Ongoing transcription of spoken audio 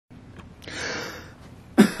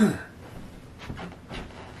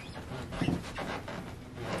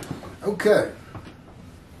Okay.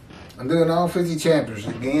 I'm doing all 50 chapters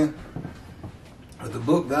again of the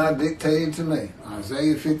book God dictated to me,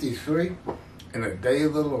 Isaiah 53, in the day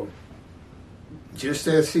of the Lord. Just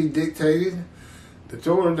as he dictated the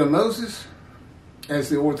Torah to Moses, as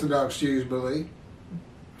the Orthodox Jews believe.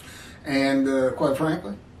 And quite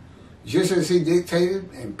frankly, just as he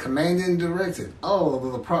dictated and commanded and directed all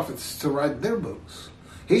of the prophets to write their books.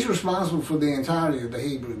 He's responsible for the entirety of the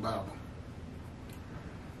Hebrew Bible.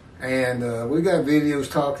 And we got videos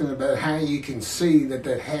talking about how you can see that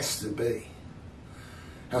has to be.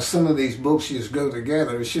 How some of these books just go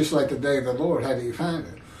together. It's just like the day of the Lord. How do you find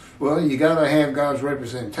it? Well, you got to have God's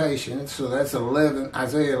representation. So that's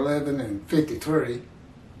Isaiah 11 and 53.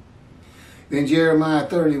 Then Jeremiah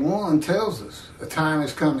 31 tells us, a time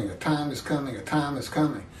is coming, a time is coming, a time is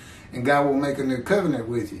coming. And God will make a new covenant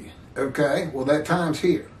with you. Okay, well that time's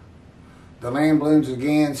here. The land blooms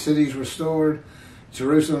again, cities restored,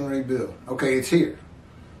 Jerusalem rebuilt. Okay, it's here.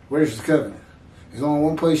 Where's the covenant? There's only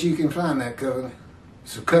one place you can find that covenant.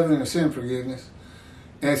 It's a covenant of sin forgiveness.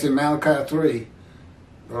 And it's in Malachi 3.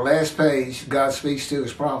 The last page, God speaks to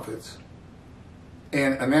his prophets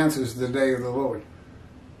and announces the day of the Lord.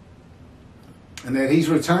 And that he's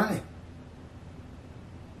returning.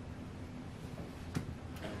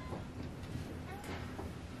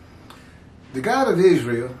 The God of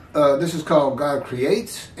Israel, this is called God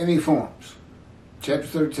creates and he forms. Chapter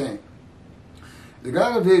 13. The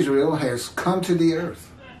God of Israel has come to the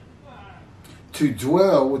earth to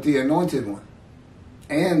dwell with the anointed one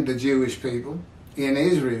and the Jewish people in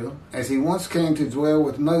Israel, as he once came to dwell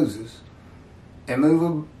with Moses and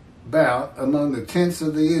move about among the tents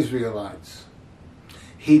of the Israelites.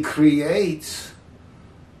 He creates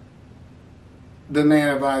the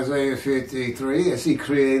man of Isaiah 53 as he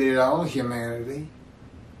created all humanity.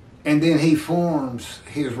 And then he forms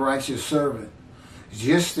his righteous servant,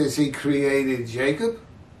 just as he created Jacob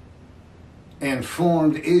and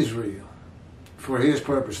formed Israel for his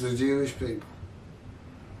purpose, the Jewish people.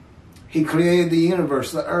 He created the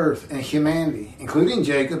universe, the earth, and humanity, including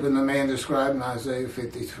Jacob and the man described in Isaiah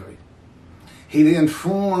 53. He then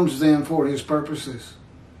forms them for his purposes.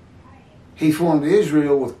 He formed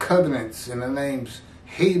Israel with covenants in the names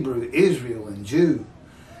Hebrew, Israel, and Jew,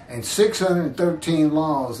 and 613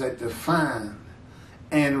 laws that defined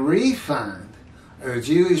and refined the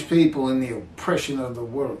Jewish people in the oppression of the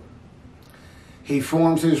world. He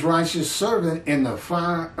forms his righteous servant in the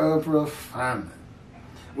fire of refinement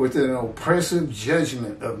with an oppressive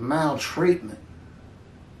judgment of maltreatment,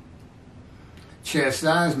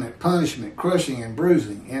 chastisement, punishment, crushing, and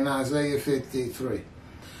bruising in Isaiah 53.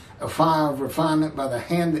 A fire of refinement by the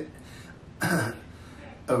hand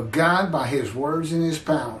of God, by his words and his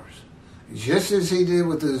powers, just as he did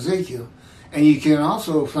with Ezekiel. And you can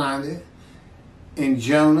also find it in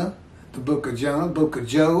Jonah, the book of Jonah, book of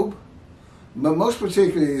Job, but most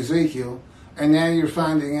particularly Ezekiel. And now you're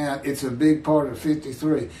finding out it's a big part of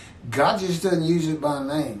 53. God just doesn't use it by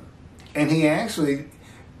name. And he actually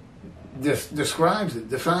describes it,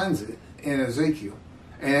 defines it in Ezekiel.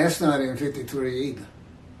 And that's not in 53 either.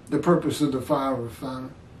 The purpose of the fire of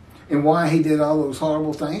refinement, and why he did all those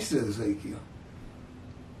horrible things to Ezekiel.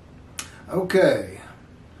 Okay,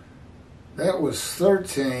 that was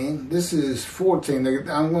 13. This is 14.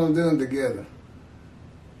 I'm going to do them together.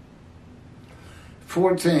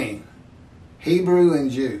 14, Hebrew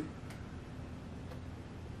and Jew.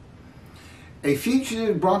 A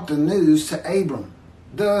fugitive brought the news to Abram,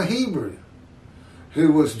 the Hebrew,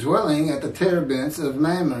 who was dwelling at the terebinths of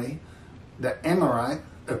Mamre, the Amorite,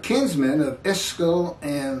 a kinsman of Eshcol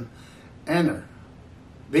and Aner,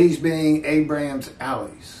 these being Abraham's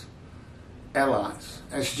allies.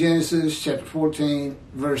 That's Genesis chapter 14,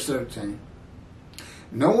 verse 13.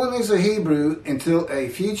 No one is a Hebrew until a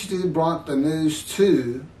fugitive brought the news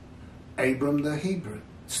to Abram the Hebrew.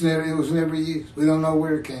 It was never used. We don't know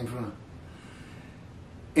where it came from.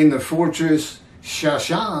 In the fortress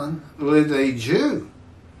Shushan lived a Jew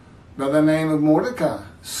by the name of Mordecai,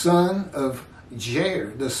 son of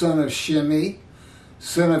Jair, the son of Shemi,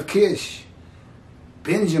 son of Kish,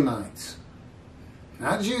 Benjamites.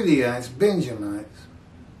 Not Judaites, Benjamites.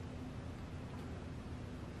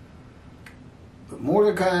 But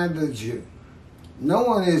Mordecai the Jew. No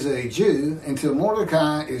one is a Jew until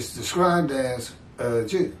Mordecai is described as a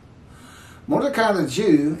Jew. Mordecai the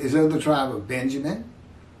Jew is of the tribe of Benjamin,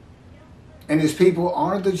 and his people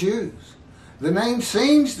are the Jews. The name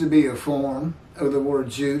seems to be a form of the word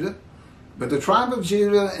Judah, but the tribe of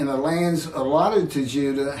Judah and the lands allotted to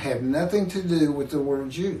Judah have nothing to do with the word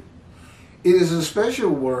Jew. It is a special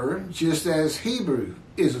word, just as Hebrew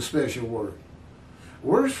is a special word.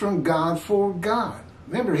 Words from God for God.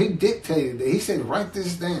 Remember, he dictated it. He said, write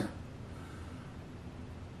this down.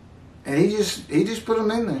 And he just put them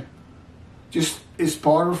in there. Just, it's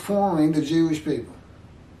part of forming the Jewish people.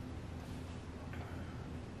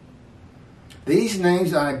 These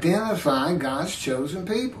names identify God's chosen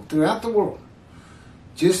people throughout the world.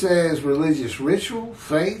 Just as religious ritual,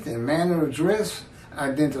 faith, and manner of dress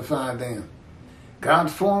identify them.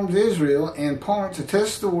 God formed Israel in part to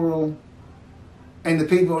test the world, and the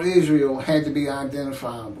people of Israel had to be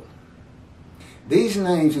identifiable. These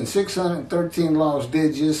names and 613 laws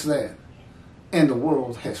did just that, and the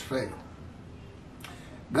world has failed.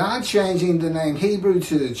 God changing the name Hebrew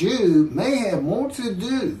to Jew may have more to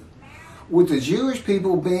do with the Jewish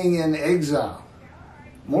people being in exile.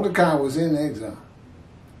 Mordecai was in exile.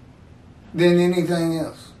 Than anything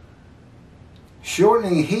else.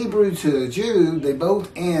 Shortening Hebrew to Jew, they both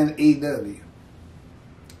end EW.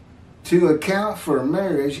 To account for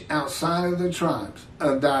marriage outside of the tribes,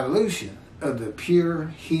 a dilution of the pure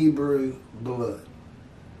Hebrew blood.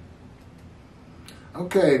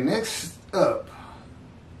 Okay, next up,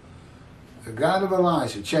 the God of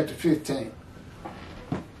Elijah, chapter 15.